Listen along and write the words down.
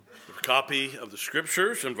copy of the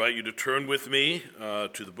Scriptures, I invite you to turn with me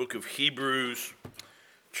to the book of Hebrews,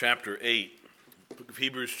 chapter 8. Book of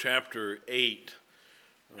Hebrews, chapter 8.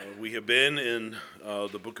 We have been in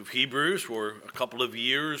the book of Hebrews for a couple of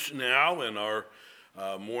years now in our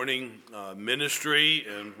morning ministry,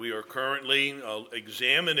 and we are currently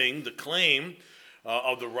examining the claim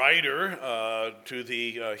of the writer to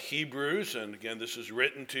the Hebrews. And again, this is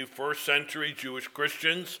written to first century Jewish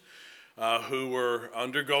Christians who were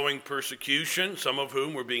undergoing persecution, some of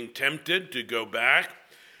whom were being tempted to go back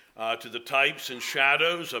to the types and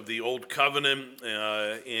shadows of the Old Covenant,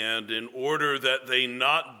 and in order that they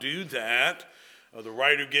not do that, the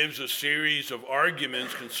writer gives a series of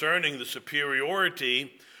arguments concerning the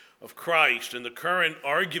superiority of Christ. And the current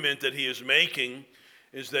argument that he is making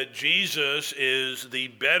is that Jesus is the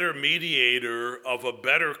better mediator of a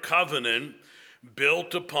better covenant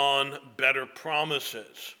built upon better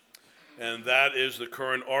promises. And that is the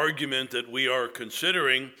current argument that we are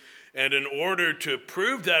considering. And in order to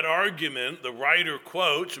prove that argument, the writer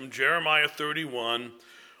quotes from Jeremiah 31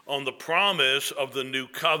 on the promise of the new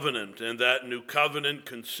covenant. And that new covenant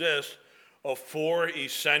consists of four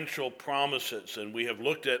essential promises. And we have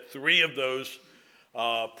looked at three of those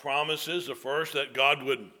promises. The first, that God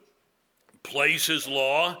would place his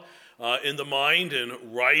law in the mind and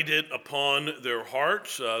write it upon their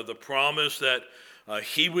hearts. The promise that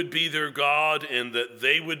he would be their God and that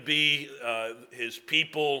they would be his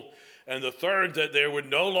people. And the third, that there would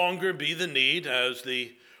no longer be the need, as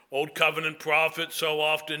the Old Covenant prophets so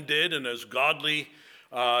often did, and as godly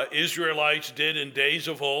Israelites did in days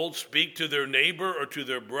of old, speak to their neighbor or to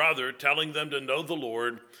their brother, telling them to know the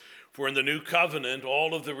Lord. For in the new covenant,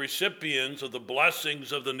 all of the recipients of the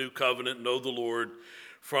blessings of the new covenant know the Lord,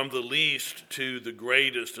 from the least to the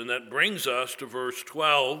greatest. And that brings us to verse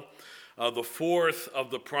 12, the fourth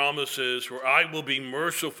of the promises, for I will be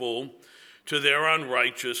merciful to their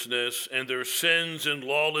unrighteousness, and their sins and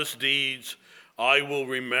lawless deeds I will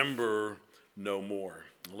remember no more.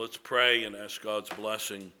 Let's pray and ask God's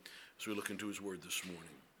blessing as we look into his word this morning.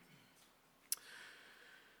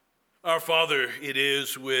 Our Father, it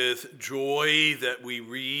is with joy that we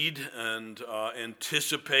read and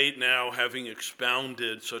anticipate now having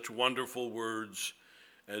expounded such wonderful words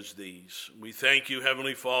as these. We thank you,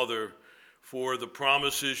 Heavenly Father, for the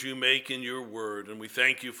promises you make in your word. And we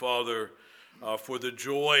thank you, Father, for the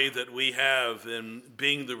joy that we have in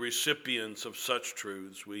being the recipients of such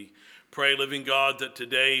truths. We pray, living God, that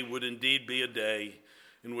today would indeed be a day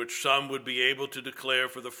in which some would be able to declare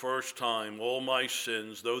for the first time, all my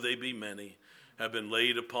sins, though they be many, have been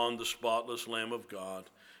laid upon the spotless Lamb of God.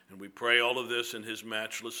 And we pray all of this in his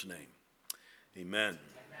matchless name. Amen.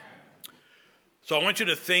 So I want you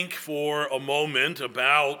to think for a moment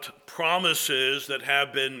about promises that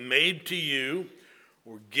have been made to you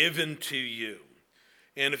or given to you.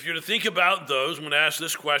 And if you're to think about those, I'm going to ask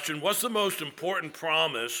this question: what's the most important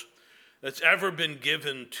promise that's ever been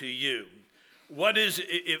given to you? What is,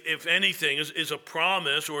 if anything, is a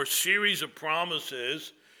promise or a series of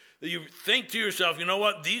promises that you think to yourself, you know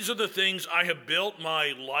what, these are the things I have built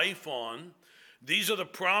my life on. These are the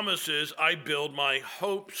promises I build my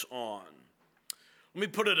hopes on. Let me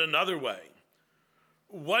put it another way.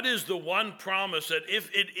 What is the one promise that if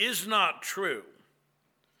it is not true,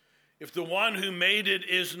 if the one who made it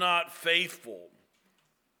is not faithful,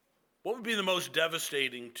 what would be the most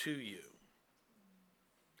devastating to you?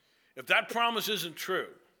 If that promise isn't true,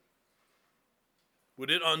 would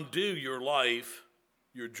it undo your life,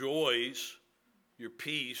 your joys, your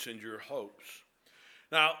peace, and your hopes?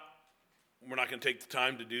 Now, we're not going to take the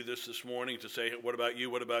time to do this morning to say, what about you,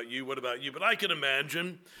 what about you, what about you? But I can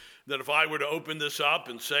imagine that if I were to open this up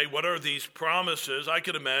and say, what are these promises? I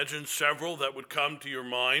could imagine several that would come to your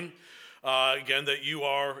mind. Again, that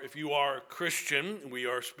if you are a Christian, we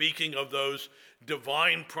are speaking of those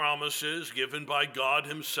divine promises given by God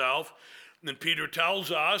himself. And Peter tells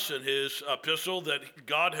us in his epistle that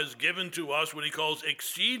God has given to us what he calls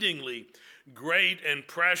exceedingly great and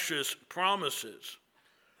precious promises.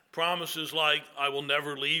 Promises like, I will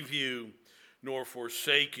never leave you nor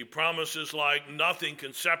forsake you. Promises like, nothing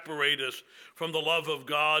can separate us from the love of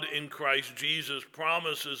God in Christ Jesus.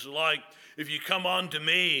 Promises like, if you come unto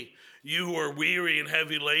me, you who are weary and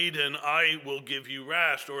heavy laden, I will give you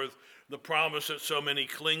rest. Or the promise that so many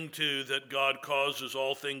cling to, that God causes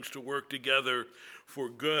all things to work together for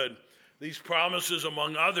good. These promises,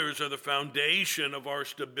 among others, are the foundation of our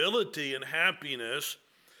stability and happiness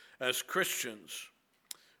as Christians.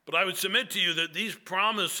 But I would submit to you that these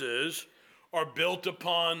promises are built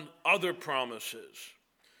upon other promises.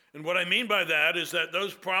 And what I mean by that is that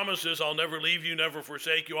those promises, I'll never leave you, never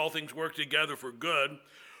forsake you, all things work together for good,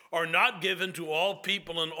 are not given to all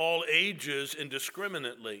people in all ages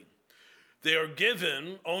indiscriminately. They are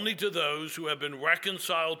given only to those who have been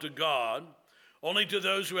reconciled to God, only to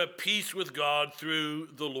those who have peace with God through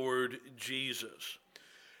the Lord Jesus.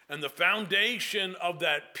 And the foundation of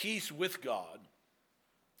that peace with God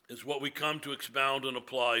is what we come to expound and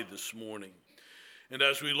apply this morning. And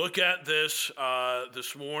as we look at this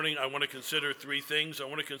this morning, I want to consider three things. I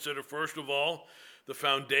want to consider, first of all, the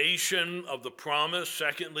foundation of the promise.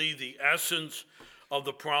 Secondly, the essence of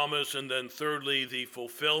the promise. And then thirdly, the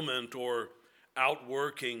fulfillment or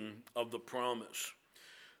outworking of the promise.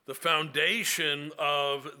 The foundation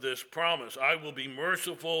of this promise: I will be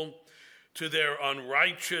merciful to their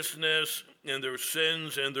unrighteousness and their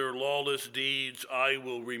sins and their lawless deeds I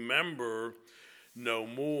will remember no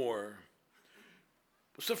more.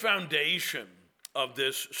 What's the foundation of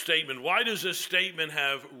this statement? Why does this statement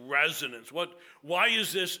have resonance? Why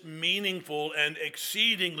is this meaningful and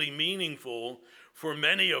exceedingly meaningful for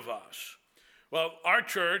many of us? Well, our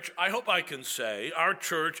church, I hope I can say, our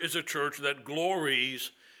church is a church that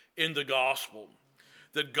glories in the gospel,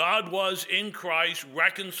 that God was in Christ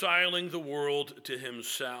reconciling the world to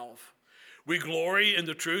himself. We glory in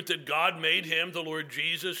the truth that God made him, the Lord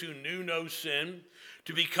Jesus, who knew no sin,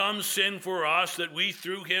 to become sin for us, that we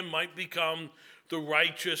through him might become the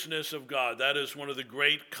righteousness of God. That is one of the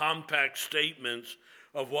great compact statements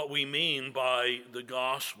of what we mean by the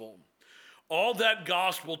gospel. All that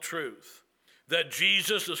gospel truth, that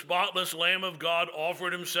Jesus, the spotless Lamb of God,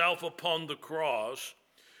 offered himself upon the cross,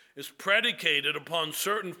 is predicated upon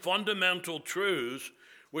certain fundamental truths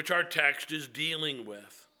which our text is dealing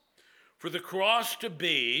with. For the cross to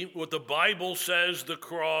be what the Bible says the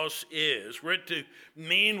cross is, for it to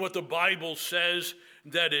mean what the Bible says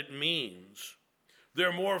that it means,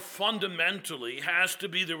 there more fundamentally has to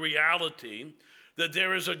be the reality that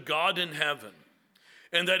there is a God in heaven,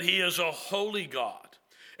 and that he is a holy God,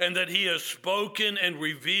 and that he has spoken and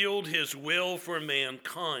revealed his will for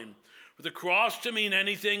mankind. For the cross to mean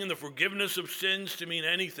anything and the forgiveness of sins to mean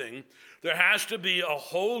anything, there has to be a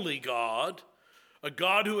holy God, a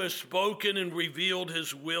God who has spoken and revealed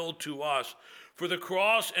his will to us. For the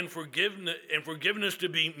cross and forgiveness to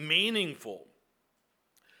be meaningful,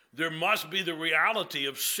 there must be the reality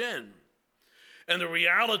of sin. And the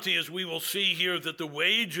reality, as we will see here, that the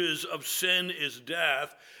wages of sin is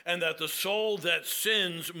death, and that the soul that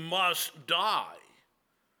sins must die.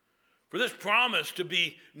 For this promise to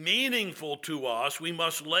be meaningful to us, we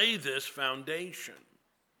must lay this foundation.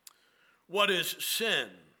 What is sin?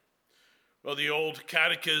 Well, the old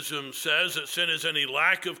catechism says that sin is any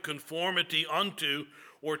lack of conformity unto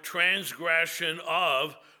or transgression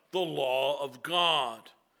of the law of God.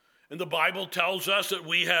 And the Bible tells us that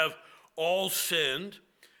we have all sinned,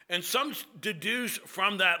 and some deduce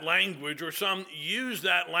from that language, or some use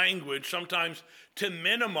that language sometimes to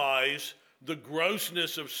minimize the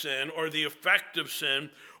grossness of sin, or the effect of sin,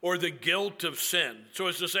 or the guilt of sin. So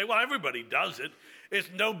as to say, well, everybody does it. It's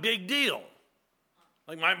no big deal.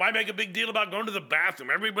 Like, why make a big deal about going to the bathroom?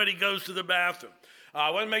 Everybody goes to the bathroom.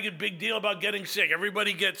 Why make a big deal about getting sick?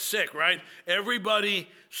 Everybody gets sick, right? Everybody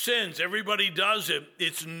sins. Everybody does it.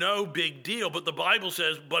 It's no big deal. But the Bible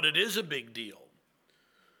says, but it is a big deal.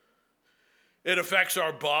 It affects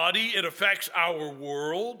our body. It affects our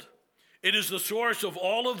world. It is the source of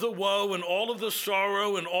all of the woe and all of the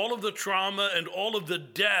sorrow and all of the trauma and all of the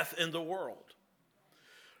death in the world.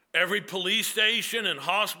 Every police station and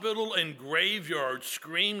hospital and graveyard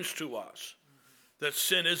screams to us that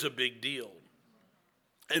sin is a big deal.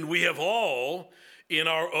 And we have all, in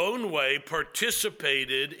our own way,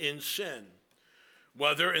 participated in sin,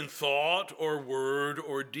 whether in thought or word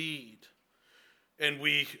or deed. And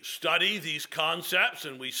we study these concepts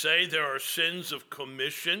and we say there are sins of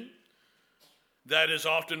commission. That is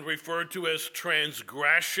often referred to as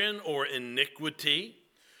transgression or iniquity.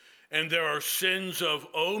 And there are sins of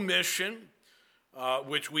omission,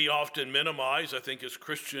 which we often minimize. I think as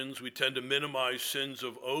Christians, we tend to minimize sins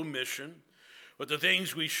of omission. But the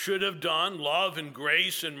things we should have done, love and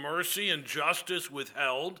grace and mercy and justice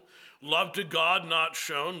withheld, love to God not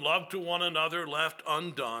shown, love to one another left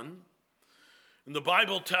undone. And the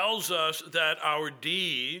Bible tells us that our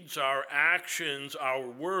deeds, our actions, our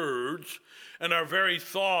words, and our very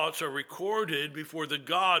thoughts are recorded before the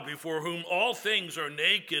God before whom all things are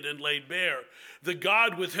naked and laid bare, the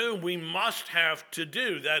God with whom we must have to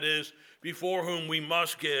do, that is, before whom we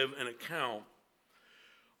must give an account.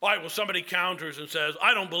 All right, well, somebody counters and says,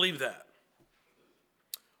 I don't believe that.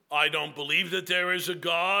 I don't believe that there is a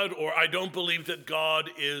God, or I don't believe that God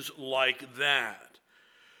is like that.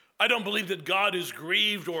 I don't believe that God is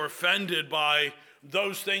grieved or offended by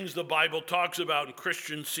those things the Bible talks about and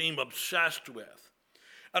Christians seem obsessed with.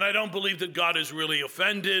 And I don't believe that God is really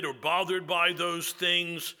offended or bothered by those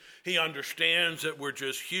things. He understands that we're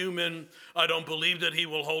just human. I don't believe that he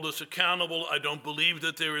will hold us accountable. I don't believe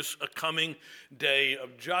that there is a coming day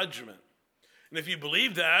of judgment. And if you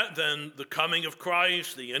believe that, then the coming of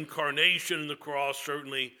Christ, the incarnation and the cross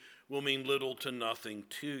certainly will mean little to nothing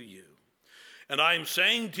to you. And I am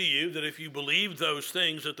saying to you that if you believe those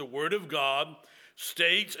things, that the Word of God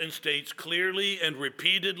states clearly and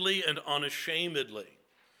repeatedly and unashamedly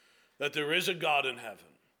that there is a God in heaven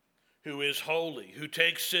who is holy, who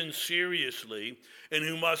takes sin seriously, and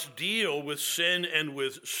who must deal with sin and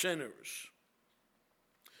with sinners.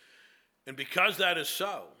 And because that is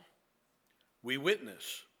so, we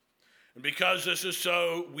witness. And because this is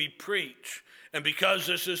so, we preach. And because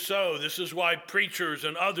this is so, this is why preachers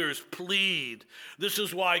and others plead. This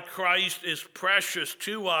is why Christ is precious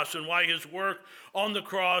to us and why his work on the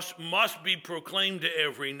cross must be proclaimed to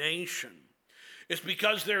every nation. It's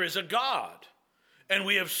because there is a God, and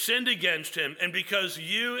we have sinned against him, and because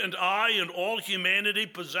you and I and all humanity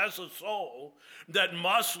possess a soul that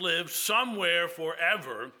must live somewhere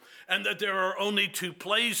forever, and that there are only two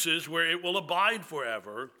places where it will abide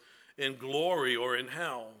forever, in glory or in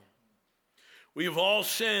hell. We have all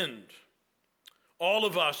sinned. All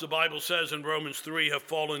of us, the Bible says in Romans 3, have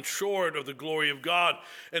fallen short of the glory of God.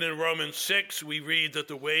 And in Romans 6, we read that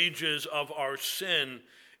the wages of our sin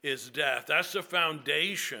is death. That's the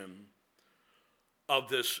foundation of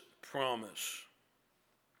this promise.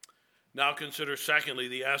 Now consider, secondly,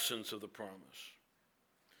 the essence of the promise.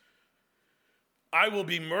 I will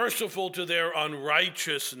be merciful to their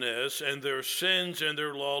unrighteousness, and their sins and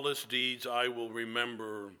their lawless deeds I will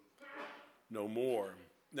remember no more.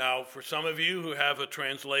 Now, for some of you who have a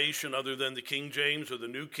translation other than the King James or the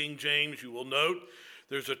New King James, you will note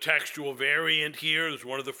there's a textual variant here. There's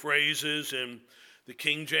one of the phrases in the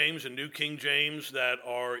King James and New King James that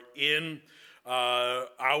are in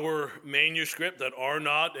our manuscript that are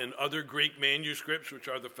not in other Greek manuscripts, which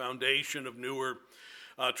are the foundation of newer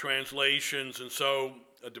translations. And so,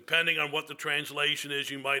 depending on what the translation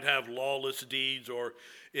is, you might have lawless deeds or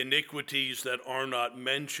iniquities that are not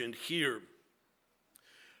mentioned here.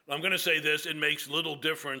 I'm going to say this, it makes little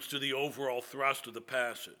difference to the overall thrust of the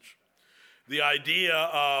passage. The idea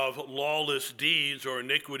of lawless deeds or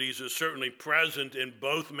iniquities is certainly present in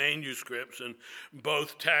both manuscripts and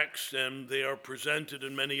both texts, and they are presented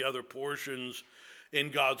in many other portions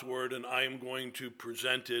in God's Word, and I am going to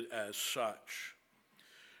present it as such.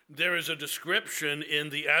 There is a description in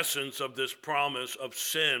the essence of this promise of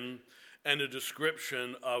sin and a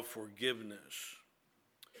description of forgiveness.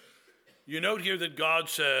 You note here that God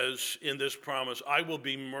says in this promise, I will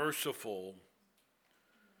be merciful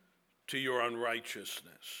to your unrighteousness.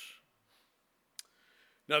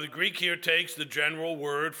 Now, the Greek here takes the general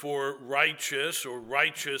word for righteous or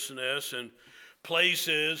righteousness and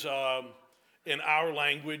places in our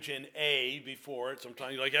language an A before it.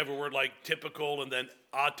 Sometimes you have a word like typical and then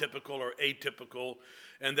atypical or atypical.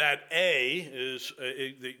 And that A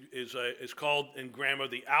is called in grammar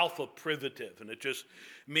the alpha privative. And it just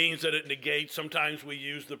means that it negates. Sometimes we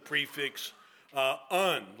use the prefix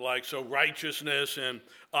un, like so righteousness and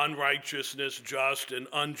unrighteousness, just and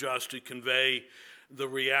unjust to convey the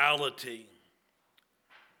reality.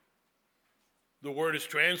 The word is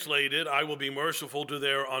translated, I will be merciful to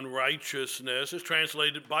their unrighteousness. It's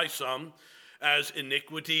translated by some as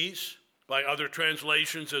iniquities, by other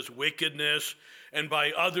translations as wickedness, and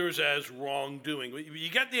by others as wrongdoing. You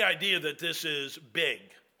get the idea that this is big,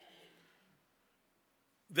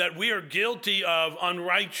 that we are guilty of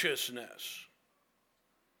unrighteousness.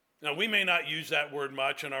 Now, we may not use that word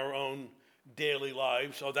much in our own daily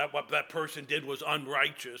lives, so that what that person did was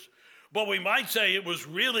unrighteous. But we might say it was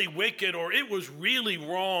really wicked or it was really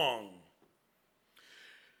wrong.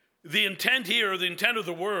 The intent here, the intent of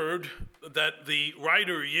the word that the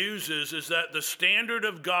writer uses is that the standard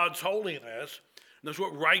of God's holiness, and that's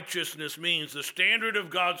what righteousness means, the standard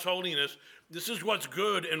of God's holiness, this is what's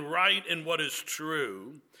good and right and what is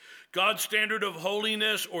true. God's standard of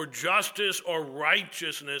holiness or justice or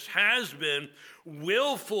righteousness has been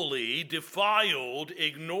willfully defiled,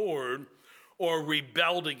 ignored, or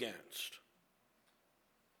rebelled against.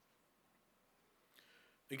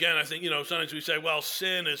 Again, I think, sometimes we say, well,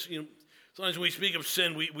 sin is, sometimes when we speak of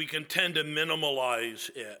sin, we can tend to minimalize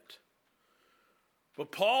it.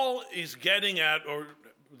 But Paul is getting at, or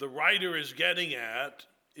the writer is getting at,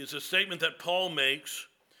 is a statement that Paul makes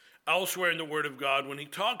elsewhere in the Word of God when he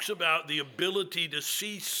talks about the ability to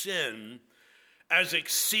see sin as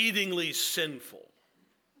exceedingly sinful.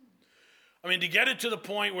 I mean, to get it to the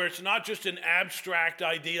point where it's not just an abstract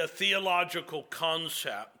idea, theological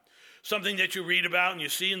concept, something that you read about and you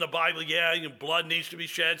see in the Bible, blood needs to be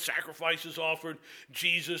shed, sacrifices offered,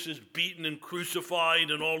 Jesus is beaten and crucified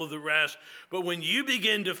and all of the rest. But when you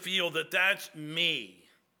begin to feel that that's me,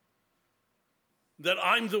 that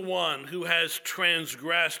I'm the one who has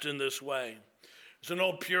transgressed in this way. There's an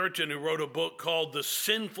old Puritan who wrote a book called The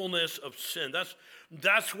Sinfulness of Sin.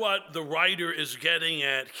 That's what the writer is getting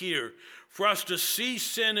at here. For us to see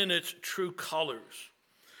sin in its true colors,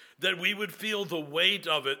 that we would feel the weight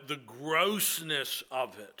of it, the grossness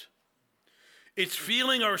of it. It's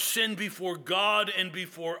feeling our sin before God and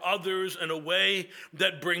before others in a way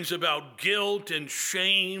that brings about guilt and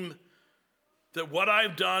shame, that what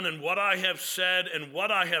I've done and what I have said and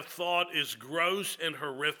what I have thought is gross and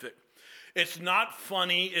horrific. It's not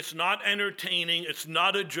funny, it's not entertaining, it's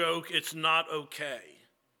not a joke, it's not okay.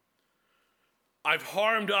 I've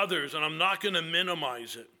harmed others, and I'm not going to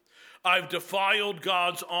minimize it. I've defiled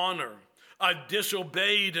God's honor. I've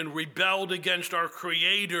disobeyed and rebelled against our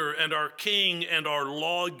Creator and our King and our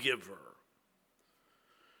lawgiver.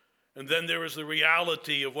 And then there is the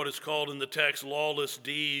reality of what is called in the text lawless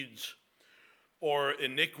deeds or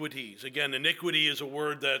iniquities. Again, iniquity is a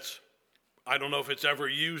word I don't know if it's ever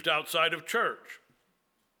used outside of church.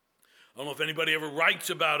 I don't know if anybody ever writes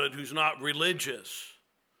about it who's not religious.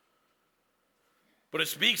 But it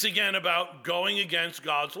speaks again about going against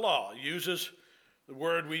God's law. It uses the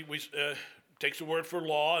word, takes the word for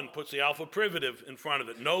law and puts the alpha privative in front of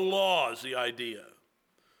it. No law is the idea.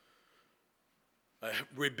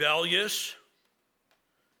 Rebellious,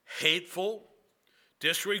 hateful,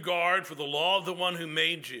 disregard for the law of the one who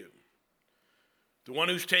made you, the one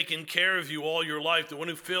who's taken care of you all your life, the one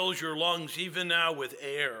who fills your lungs even now with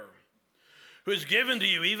air, who has given to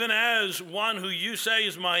you, even as one who you say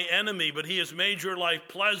is my enemy, but he has made your life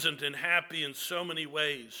pleasant and happy in so many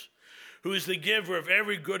ways, who is the giver of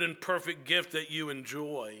every good and perfect gift that you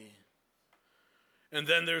enjoy. And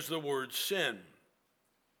then there's the word sin.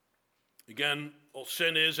 Again,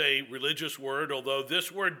 sin is a religious word, although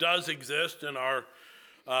this word does exist in our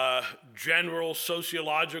general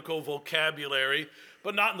sociological vocabulary,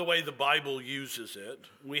 but not in the way the Bible uses it.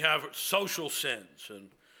 We have social sins, and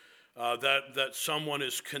that someone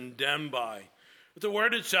is condemned by. But the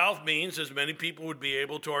word itself means, as many people would be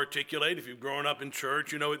able to articulate, if you've grown up in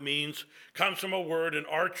church, it comes from a word, an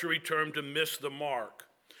archery term, to miss the mark.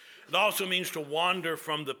 It also means to wander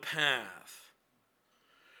from the path.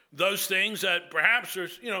 Those things that perhaps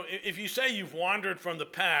there's, if you say you've wandered from the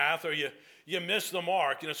path or you miss the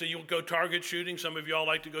mark, so you'll go target shooting. Some of y'all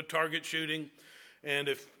like to go target shooting. And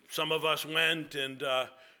if some of us went and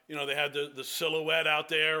they had the silhouette out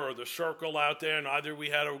there or the circle out there, and either we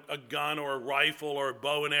had a gun or a rifle or a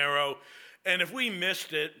bow and arrow. And if we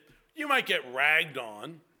missed it, you might get ragged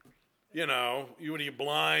on. You're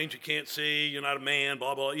blind, you can't see, you're not a man,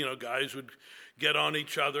 blah, blah. Guys would get on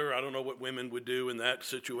each other. I don't know what women would do in that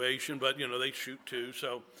situation, but, they shoot too.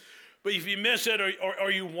 But if you miss it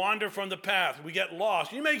or you wander from the path, we get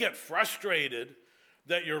lost. You may get frustrated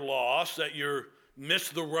that you're lost, that you're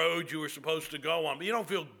missed the road you were supposed to go on, but you don't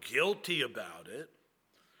feel guilty about it.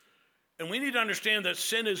 And we need to understand that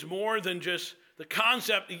sin is more than just the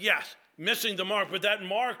concept, yes, missing the mark, but that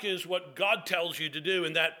mark is what God tells you to do,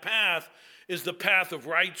 and that path is the path of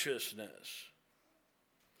righteousness.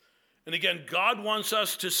 And again, God wants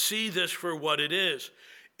us to see this for what it is.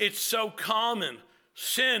 It's so common.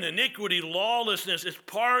 Sin, iniquity, lawlessness is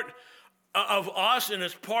part of us, and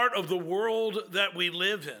it's part of the world that we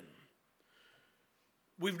live in.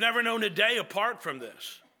 We've never known a day apart from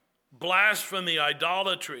this. Blasphemy,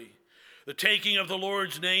 idolatry, the taking of the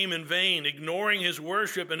Lord's name in vain, ignoring his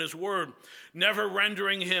worship and his word, never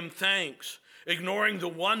rendering him thanks, ignoring the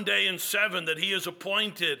one day in 7 that he has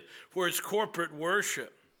appointed for his corporate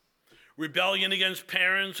worship, rebellion against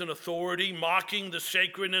parents and authority, mocking the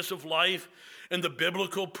sacredness of life and the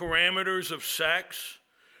biblical parameters of sex,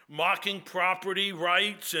 mocking property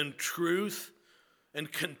rights and truth, and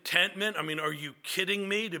contentment. Are you kidding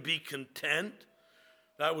me? To be content?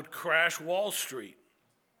 That would crash Wall Street.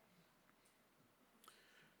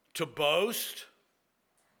 To boast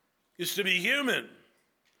is to be human.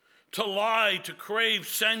 To lie, to crave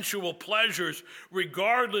sensual pleasures,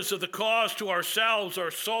 regardless of the cost to ourselves,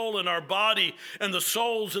 our soul, and our body, and the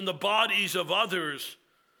souls and the bodies of others,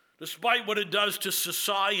 despite what it does to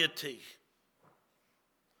society,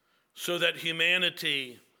 so that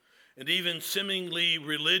humanity and even seemingly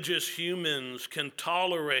religious humans can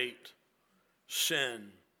tolerate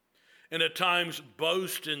sin and at times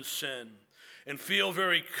boast in sin and feel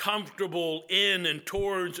very comfortable in and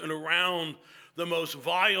towards and around the most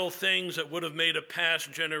vile things that would have made a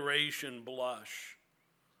past generation blush.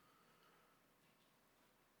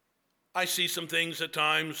 I see some things at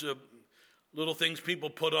times, little things people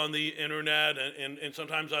put on the internet, and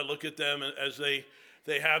sometimes I look at them as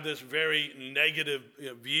they have this very negative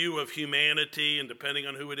view of humanity, and depending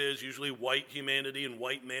on who it is, usually white humanity and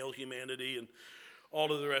white male humanity and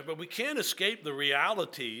all of the rest. But we can't escape the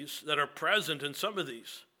realities that are present in some of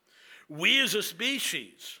these. We as a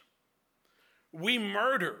species, we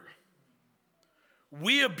murder.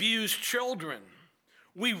 We abuse children.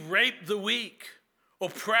 We rape the weak,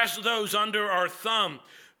 oppress those under our thumb.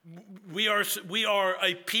 We are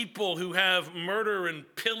a people who have murder and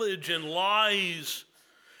pillage and lies,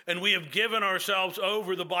 and we have given ourselves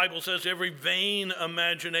over, the Bible says, every vain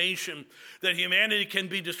imagination, that humanity can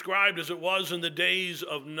be described as it was in the days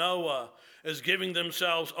of Noah, as giving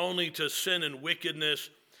themselves only to sin and wickedness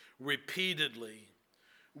repeatedly.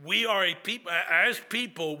 We are a people, as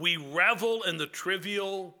people, we revel in the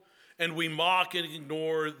trivial and we mock and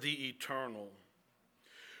ignore the eternal.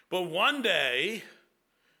 But one day,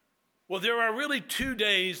 well, there are really 2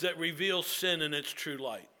 days that reveal sin in its true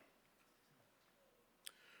light.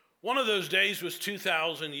 One of those days was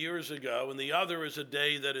 2,000 years ago, and the other is a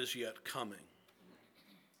day that is yet coming.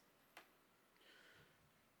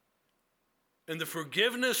 And the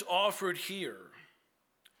forgiveness offered here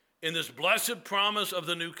in this blessed promise of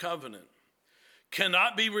the new covenant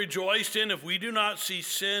cannot be rejoiced in if we do not see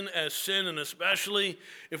sin as sin, and especially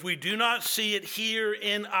if we do not see it here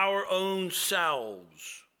in our own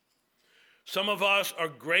selves. Some of us are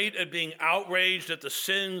great at being outraged at the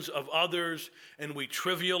sins of others, and we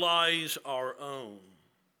trivialize our own.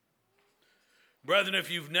 Brethren,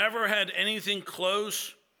 if you've never had anything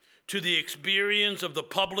close to the experience of the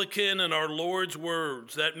publican in our Lord's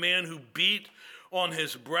words, that man who beat on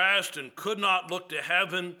his breast and could not look to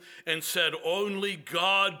heaven and said, "Only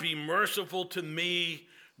God be merciful to me,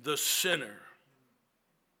 the sinner."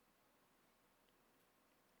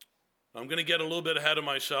 I'm going to get a little bit ahead of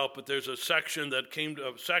myself, but there's a section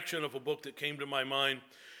of a book that came to my mind,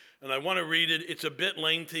 and I want to read it. It's a bit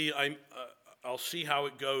lengthy. I'll see how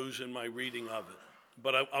it goes in my reading of it.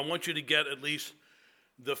 But I want you to get at least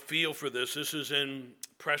the feel for this. This is in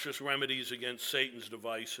Precious Remedies Against Satan's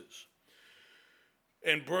Devices.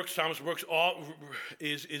 And Thomas Brooks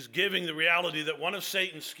is giving the reality that one of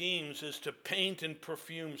Satan's schemes is to paint and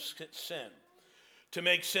perfume sin, to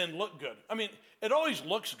make sin look good. I mean, it always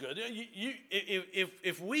looks good.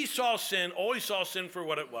 If we always saw sin for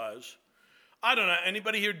what it was, I don't know,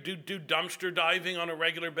 anybody here do dumpster diving on a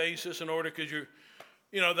regular basis in order, because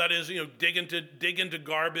dig into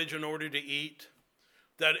garbage in order to eat?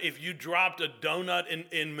 That if you dropped a donut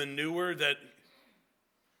in manure, that,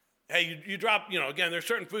 hey, you drop, again, there's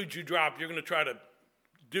certain foods you drop, you're going to try to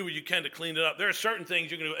do what you can to clean it up. There are certain things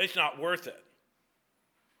you're going to do, it's not worth it.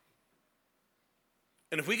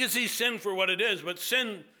 And if we can see sin for what it is, but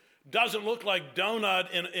sin doesn't look like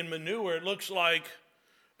donut in manure, it looks like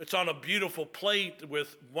it's on a beautiful plate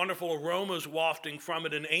with wonderful aromas wafting from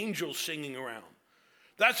it and angels singing around.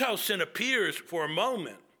 That's how sin appears for a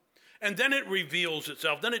moment. And then it reveals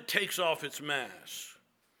itself. Then it takes off its mask.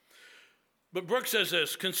 But Brooks says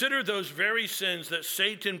this: consider those very sins that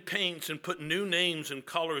Satan paints and put new names and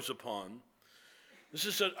colors upon. He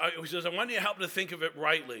says, I want you to help to think of it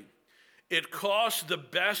rightly. It costs the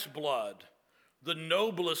best blood, the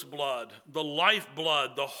noblest blood, the life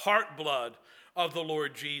blood, the heart blood of the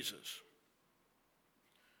Lord Jesus.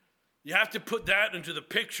 You have to put that into the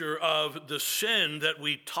picture of the sin that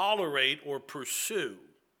we tolerate or pursue.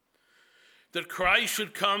 That Christ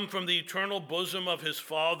should come from the eternal bosom of his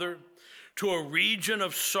Father to a region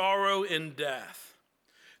of sorrow and death.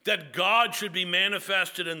 That God should be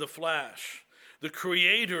manifested in the flesh, the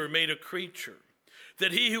Creator made a creature.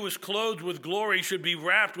 That he who was clothed with glory should be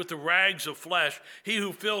wrapped with the rags of flesh. He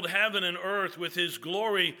who filled heaven and earth with his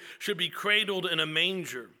glory should be cradled in a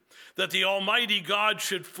manger. That the Almighty God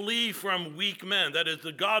should flee from weak men. That is,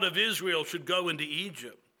 the God of Israel should go into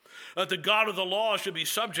Egypt. That the God of the law should be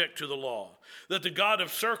subject to the law. That the God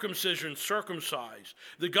of circumcision circumcise.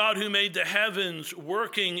 The God who made the heavens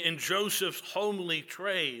working in Joseph's homely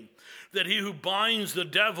trade. That he who binds the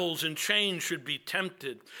devils in chains should be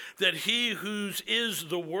tempted. That he whose is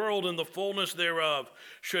the world and the fullness thereof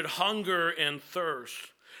should hunger and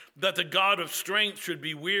thirst. That the God of strength should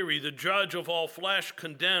be weary. The judge of all flesh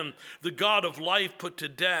condemned. The God of life put to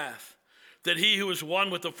death. That he who is one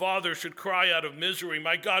with the Father should cry out of misery,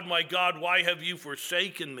 my God, why have you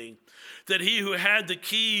forsaken me? That he who had the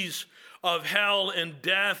keys of hell and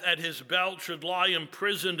death at his belt should lie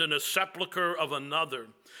imprisoned in a sepulchre of another,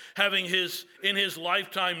 having in his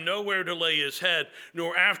lifetime nowhere to lay his head,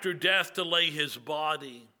 nor after death to lay his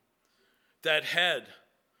body. That head,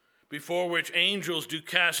 before which angels do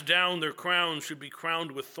cast down their crowns, should be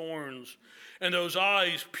crowned with thorns, and those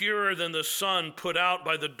eyes purer than the sun put out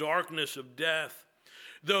by the darkness of death.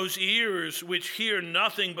 Those ears which hear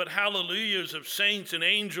nothing but hallelujahs of saints and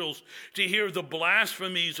angels to hear the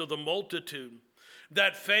blasphemies of the multitude.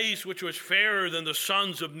 That face which was fairer than the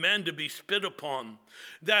sons of men to be spit upon.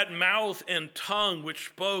 That mouth and tongue which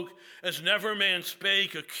spoke as never man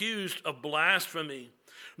spake, accused of blasphemy.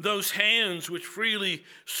 Those hands which freely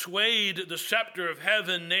swayed the scepter of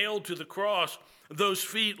heaven, nailed to the cross. Those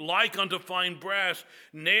feet like unto fine brass,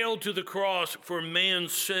 nailed to the cross for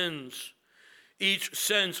man's sins. Each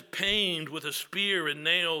sense pained with a spear and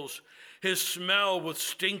nails, his smell with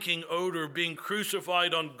stinking odor, being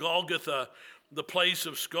crucified on Golgotha, the place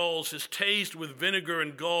of skulls, his taste with vinegar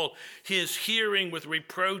and gall, his hearing with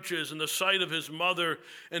reproaches, and the sight of his mother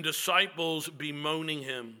and disciples bemoaning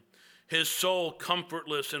him, his soul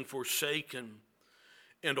comfortless and forsaken,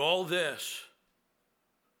 and all this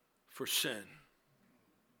for sin.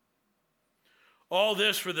 All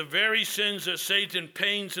this for the very sins that Satan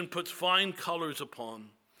paints and puts fine colors upon.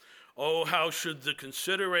 Oh, how should the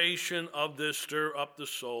consideration of this stir up the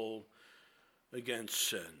soul against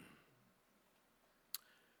sin?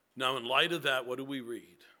 Now, in light of that, what do we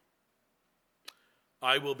read?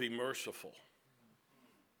 I will be merciful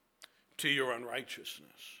to your unrighteousness.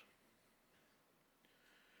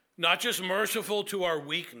 Not just merciful to our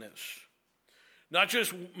weakness, not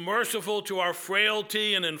just merciful to our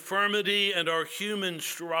frailty and infirmity and our human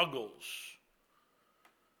struggles,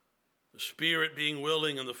 the spirit being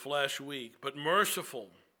willing and the flesh weak, but merciful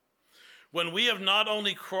when we have not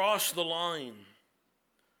only crossed the line,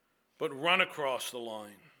 but run across the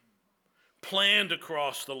line, planned to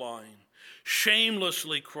cross the line,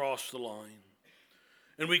 shamelessly cross the line.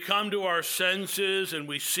 And we come to our senses and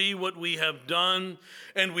we see what we have done,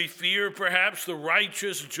 and we fear perhaps the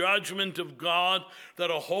righteous judgment of God,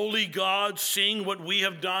 that a holy God, seeing what we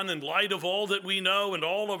have done in light of all that we know and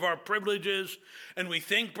all of our privileges, and we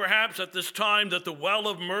think perhaps at this time that the well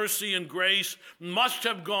of mercy and grace must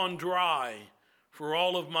have gone dry for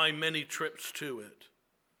all of my many trips to it.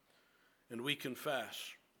 And we confess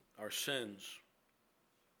our sins.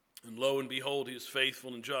 And lo and behold, he is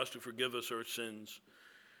faithful and just to forgive us our sins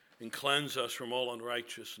and cleanse us from all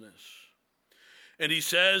unrighteousness. And he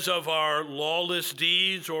says of our lawless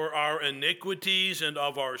deeds or our iniquities and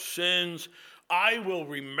of our sins, I will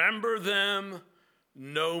remember them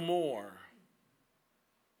no more.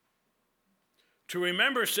 To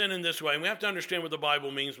remember sin in this way, and we have to understand what the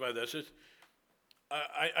Bible means by this.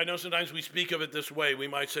 I know sometimes we speak of it this way. We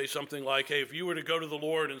might say something like, hey, if you were to go to the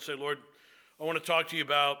Lord and say, Lord, I want to talk to you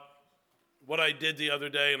about what I did the other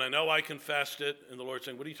day, and I know I confessed it, and the Lord's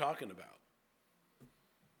saying, what are you talking about?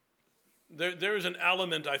 There is an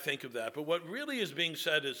element, I think, of that. But what really is being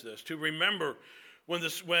said is this: to remember when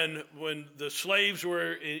the slaves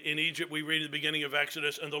were in Egypt, we read at the beginning of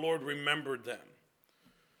Exodus, and the Lord remembered them.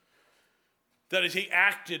 That is, he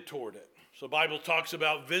acted toward it. So the Bible talks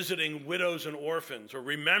about visiting widows and orphans, or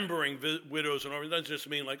remembering widows and orphans. It doesn't just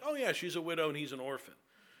mean like, oh yeah, she's a widow and he's an orphan.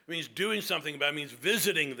 It means doing something about it. It means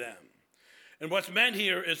visiting them. And what's meant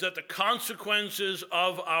here is that the consequences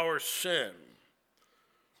of our sin,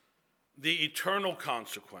 the eternal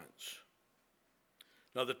consequence.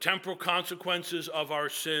 Now, the temporal consequences of our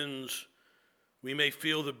sins, we may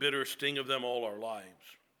feel the bitter sting of them all our lives.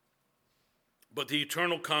 But the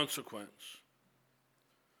eternal consequence.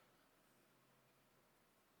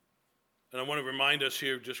 And I want to remind us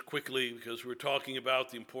here just quickly, because we're talking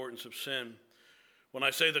about the importance of sin. When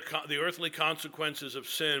I say the earthly consequences of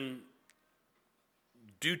sin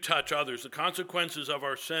do touch others, the consequences of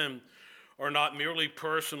our sin are not merely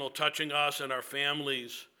personal, touching us and our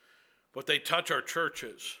families, but they touch our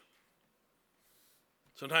churches.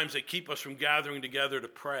 Sometimes they keep us from gathering together to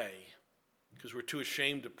pray because we're too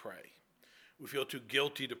ashamed to pray. We feel too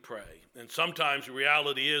guilty to pray. And sometimes the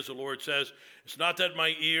reality is, the Lord says, it's not that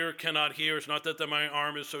my ear cannot hear, it's not that my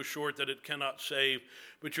arm is so short that it cannot save,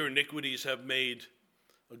 but your iniquities have made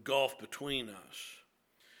a gulf between us.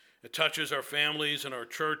 It touches our families and our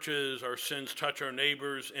churches. Our sins touch our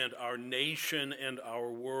neighbors and our nation and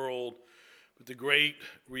our world. But the great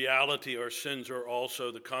reality, our sins are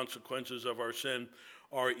also, the consequences of our sin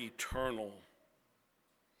are eternal.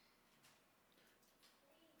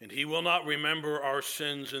 And he will not remember our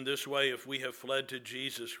sins in this way if we have fled to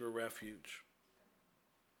Jesus for refuge.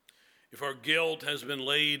 If our guilt has been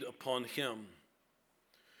laid upon him,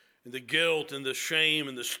 and the guilt and the shame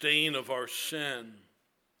and the stain of our sin.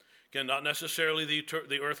 Again, not necessarily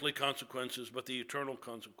the earthly consequences, but the eternal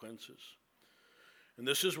consequences. And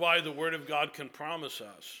this is why the Word of God can promise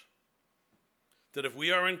us that if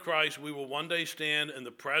we are in Christ, we will one day stand in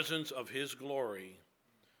the presence of his glory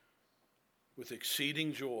with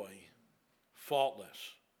exceeding joy,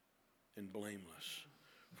 faultless and blameless.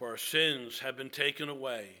 For our sins have been taken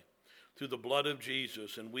away through the blood of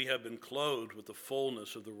Jesus, and we have been clothed with the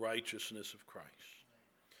fullness of the righteousness of Christ.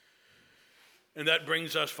 And that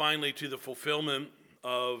brings us finally to the fulfillment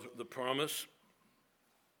of the promise.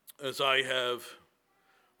 As I have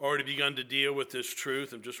already begun to deal with this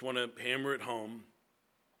truth, I just want to hammer it home.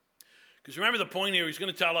 Because remember the point here, he's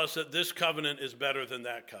going to tell us that this covenant is better than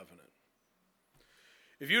that covenant.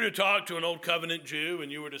 If you were to talk to an old covenant Jew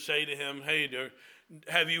and you were to say to him, hey,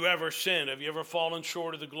 have you ever sinned? Have you ever fallen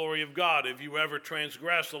short of the glory of God? Have you ever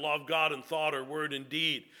transgressed the law of God in thought or word and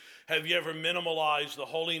deed? Have you ever minimalized the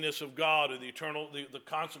holiness of God or the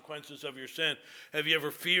consequences of your sin? Have you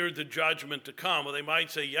ever feared the judgment to come? Well, they might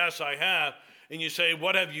say, yes, I have. And you say,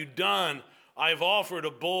 what have you done? I've offered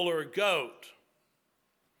a bull or a goat.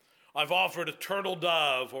 I've offered a turtle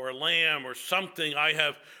dove or a lamb or something. I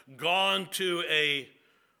have gone to a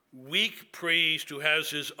weak priest who has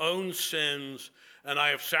his own sins, and I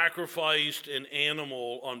have sacrificed an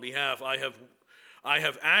animal on behalf. I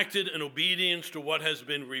have acted in obedience to what has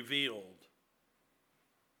been revealed.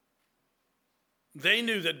 They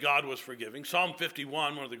knew that God was forgiving. Psalm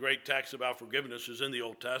 51, one of the great texts about forgiveness, is in the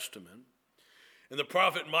Old Testament. And the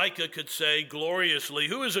prophet Micah could say gloriously,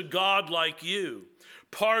 who is a God like you,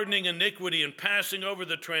 pardoning iniquity and passing over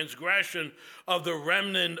the transgression of the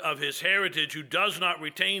remnant of his heritage, who does not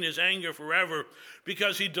retain his anger forever,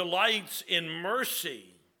 because he delights in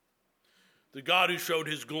mercy. The God who showed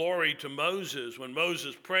his glory to Moses when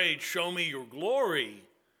Moses prayed, show me your glory.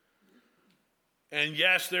 And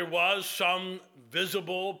yes, there was some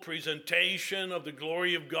visible presentation of the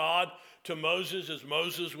glory of God to Moses as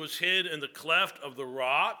Moses was hid in the cleft of the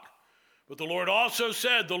rock. But the Lord also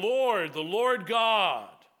said, the Lord God,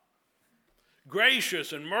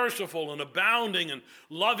 gracious and merciful and abounding in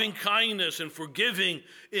loving kindness and forgiving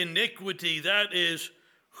iniquity. That is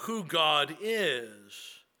who God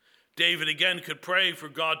is. David again could pray for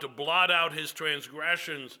God to blot out his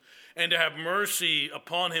transgressions and to have mercy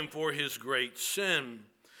upon him for his great sin.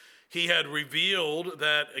 He had revealed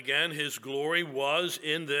that, again, his glory was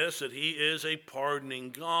in this, that he is a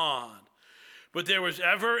pardoning God. But there was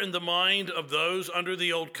ever in the mind of those under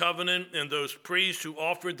the old covenant and those priests who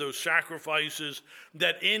offered those sacrifices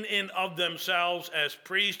that in and of themselves as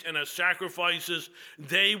priests and as sacrifices,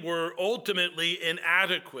 they were ultimately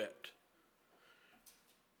inadequate.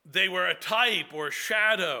 They were a type or a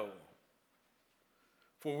shadow.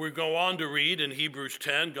 For we go on to read in Hebrews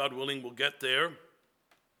 10, God willing we'll get there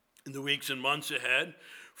in the weeks and months ahead.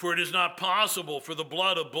 For it is not possible for the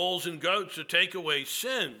blood of bulls and goats to take away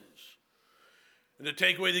sins, and to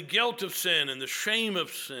take away the guilt of sin and the shame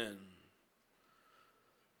of sin.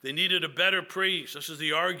 They needed a better priest. This is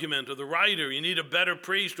the argument of the writer. You need a better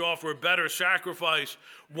priest to offer a better sacrifice.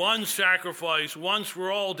 One sacrifice, once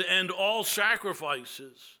for all, to end all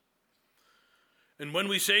sacrifices. And when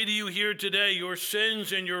we say to you here today, your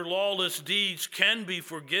sins and your lawless deeds can be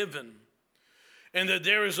forgiven, and that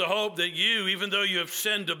there is a hope that you, even though you have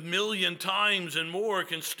sinned 1,000,000 times and more,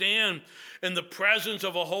 can stand in the presence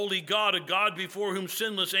of a holy God, a God before whom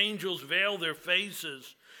sinless angels veil their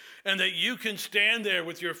faces, and that you can stand there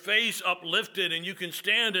with your face uplifted, and you can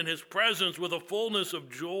stand in his presence with a fullness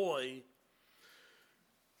of joy.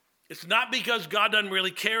 It's not because God doesn't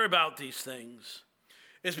really care about these things.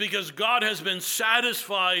 It's because God has been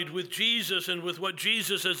satisfied with Jesus and with what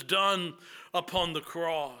Jesus has done upon the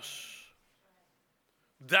cross.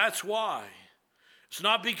 That's why. It's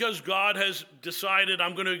not because God has decided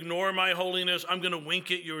I'm going to ignore my holiness, I'm going to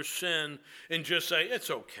wink at your sin and just say,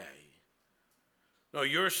 it's okay. No,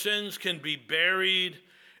 your sins can be buried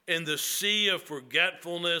in the sea of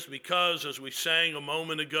forgetfulness because, as we sang a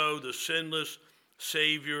moment ago, the sinless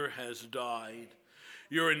Savior has died.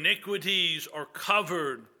 Your iniquities are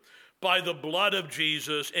covered by the blood of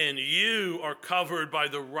Jesus, and you are covered by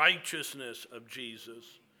the righteousness of Jesus.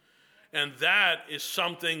 And that is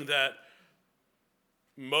something that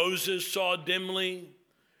Moses saw dimly,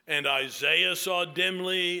 and Isaiah saw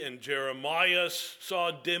dimly, and Jeremiah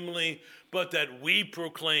saw dimly, but that we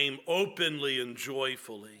proclaim openly and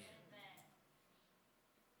joyfully.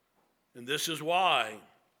 And this is why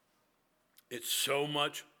it's so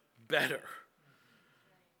much better.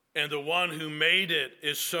 And the one who made it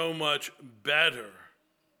is so much better.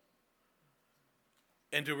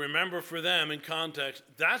 and to remember for them in context,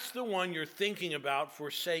 that's the one you're thinking about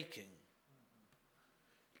forsaking.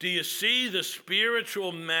 Do you see the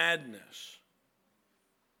spiritual madness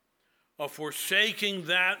of forsaking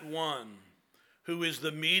that one who is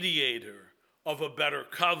the mediator of a better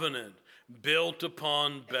covenant built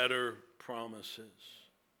upon better promises?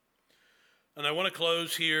 And I want to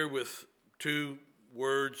close here with 2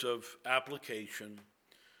 words of application.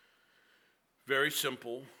 Very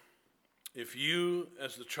simple. If you,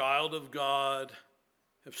 as the child of God,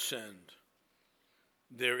 have sinned,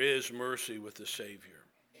 there is mercy with the Savior.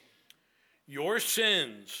 Your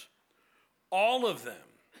sins, all of them,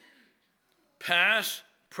 past,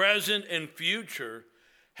 present, and future,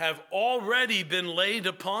 have already been laid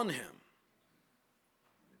upon him.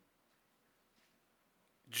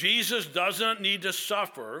 Jesus doesn't need to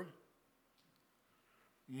suffer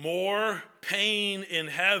more pain in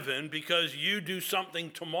heaven because you do something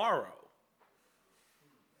tomorrow.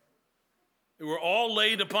 We're all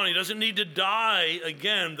laid upon. He doesn't need to die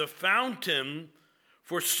again. The fountain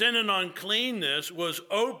for sin and uncleanness was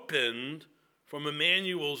opened from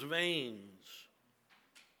Emmanuel's veins.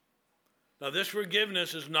 Now, this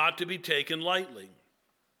forgiveness is not to be taken lightly.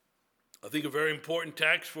 I think a very important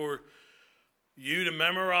text for you to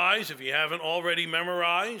memorize, if you haven't already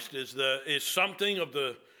memorized, is something of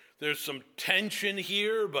there's some tension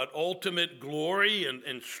here, but ultimate glory and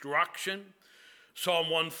instruction. Psalm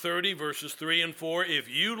 130, verses 3 and 4. If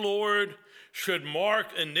you, Lord, should mark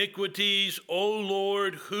iniquities, O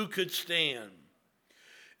Lord, who could stand?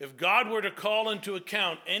 If God were to call into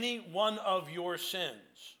account any one of your sins,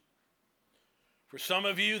 for some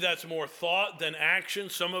of you, that's more thought than action.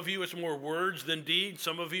 Some of you, it's more words than deeds.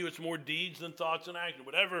 Some of you, it's more deeds than thoughts and action.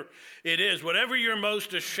 Whatever it is, whatever you're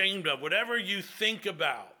most ashamed of, whatever you think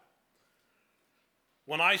about.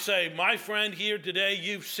 When I say, my friend here today,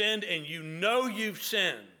 you've sinned and you know you've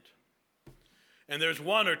sinned, and there's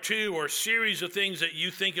one or two or a series of things that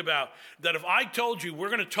you think about, that if I told you we're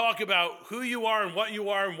going to talk about who you are and what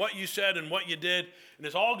you said and what you did, and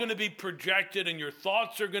it's all going to be projected and your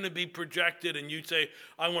thoughts are going to be projected, and you'd say,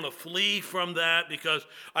 I want to flee from that because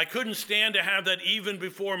I couldn't stand to have that even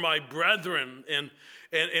before my brethren and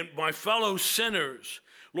my fellow sinners.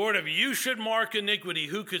 Lord, if you should mark iniquity,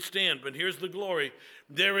 who could stand? But here's the glory.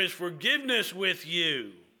 There is forgiveness with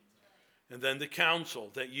you. And then the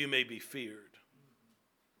counsel, that you may be feared.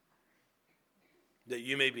 That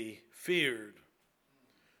you may be feared.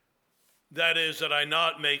 That is, that I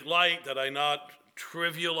not make light, that I not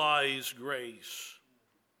trivialize grace.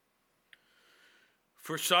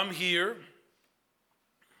 For some here,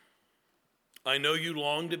 I know you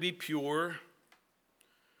long to be pure,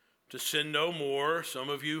 to sin no more. Some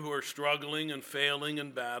of you who are struggling and failing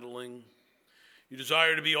and battling, you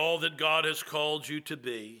desire to be all that God has called you to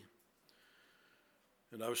be.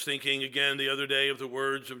 And I was thinking again the other day of the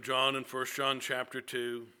words of John in 1 John chapter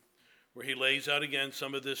 2, where he lays out again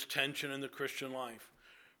some of this tension in the Christian life.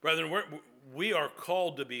 Brethren, we are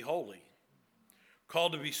called to be holy,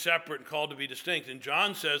 called to be separate, and called to be distinct. And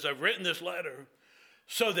John says, I've written this letter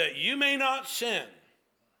so that you may not sin.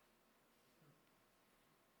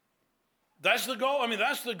 That's the goal. I mean,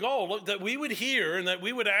 that's the goal. Look, that we would hear and that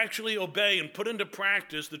we would actually obey and put into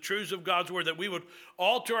practice the truths of God's word, that we would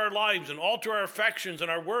alter our lives and alter our affections and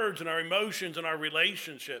our words and our emotions and our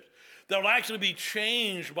relationships, that will actually be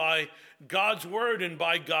changed by God's word and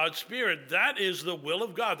by God's Spirit. That is the will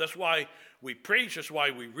of God. That's why we preach. That's why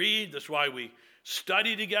we read. That's why we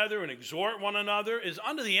study together and exhort one another, is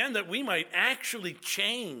unto the end that we might actually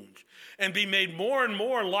change and be made more and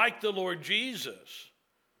more like the Lord Jesus.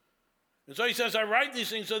 And so he says, I write these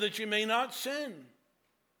things so that you may not sin.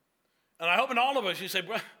 And I hope in all of us, you say,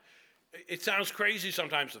 well, it sounds crazy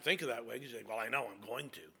sometimes to think of that way. You say, well, I know I'm going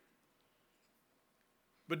to.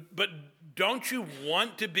 But don't you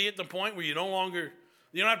want to be at the point where you don't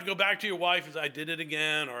have to go back to your wife and say, I did it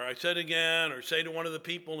again, or I said again, or say to one of the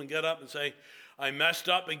people and get up and say, I messed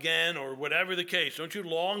up again, or whatever the case. Don't you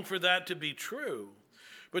long for that to be true?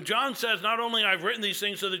 But John says, not only I've written these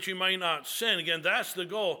things so that you might not sin. Again, that's the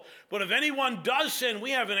goal. But if anyone does sin,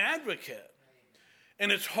 we have an advocate.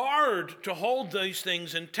 And it's hard to hold these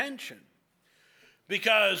things in tension.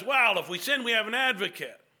 Because, well, if we sin, we have an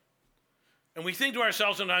advocate. And we think to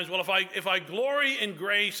ourselves sometimes, well, if I glory in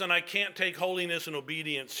grace, then I can't take holiness and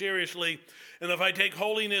obedience seriously. And if I take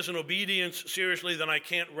holiness and obedience seriously, then I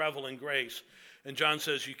can't revel in grace. And John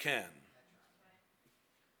says you can.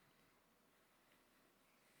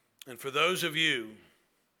 And for those of you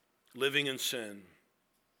living in sin,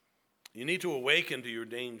 you need to awaken to your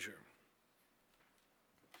danger.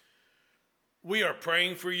 We are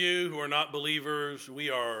praying for you who are not believers.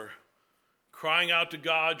 We are crying out to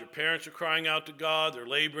God. Your parents are crying out to God. They're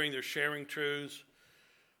laboring. They're sharing truths.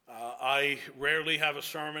 I rarely have a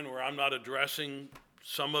sermon where I'm not addressing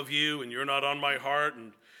some of you and you're not on my heart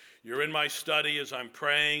and you're in my study as I'm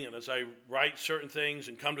praying and as I write certain things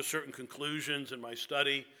and come to certain conclusions in my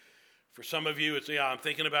study. For some of you, it's, I'm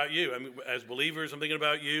thinking about you. I mean, as believers, I'm thinking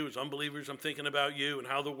about you. As unbelievers, I'm thinking about you and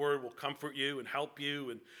how the word will comfort you and help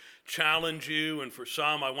you and challenge you. And for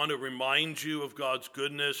some, I want to remind you of God's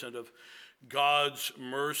goodness and of God's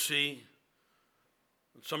mercy.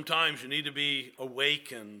 Sometimes you need to be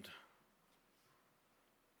awakened.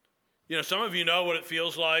 Some of you know what it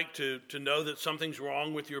feels like to know that something's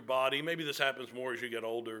wrong with your body. Maybe this happens more as you get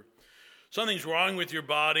older. Something's wrong with your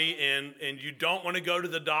body and you don't want to go to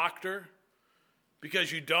the doctor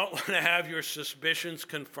because you don't want to have your suspicions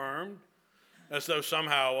confirmed, as though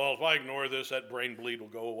somehow, well, if I ignore this, that brain bleed will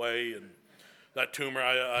go away and that tumor,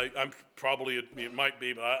 I'm probably, it might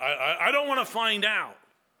be, but I don't want to find out.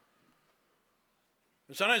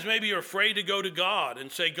 And sometimes maybe you're afraid to go to God and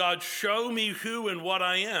say, God, show me who and what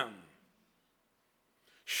I am.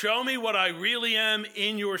 Show me what I really am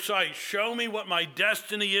in your sight. Show me what my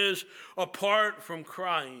destiny is apart from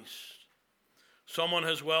Christ. Someone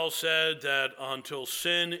has well said that until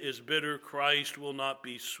sin is bitter, Christ will not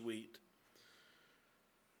be sweet.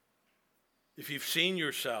 If you've seen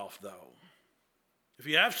yourself, though, if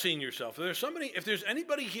you have seen yourself, if there's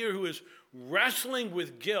anybody here who is wrestling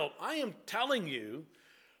with guilt, I am telling you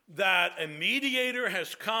that a mediator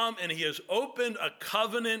has come and he has opened a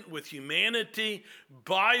covenant with humanity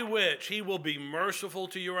by which he will be merciful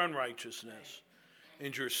to your unrighteousness,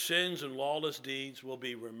 and your sins and lawless deeds will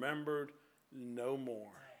be remembered no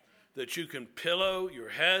more. That you can pillow your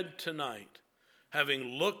head tonight, having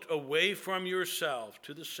looked away from yourself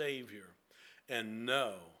to the Savior, and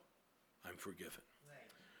know I'm forgiven.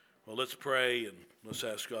 Well, let's pray and let's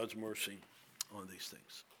ask God's mercy on these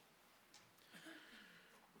things.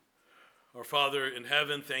 Our Father in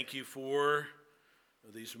heaven, thank you for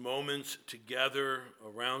these moments together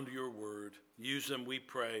around your word. Use them, we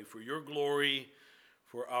pray, for your glory,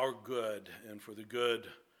 for our good, and for the good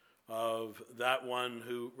of that one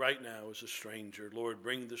who right now is a stranger. Lord,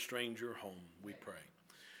 bring the stranger home, we pray.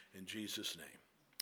 In Jesus' name.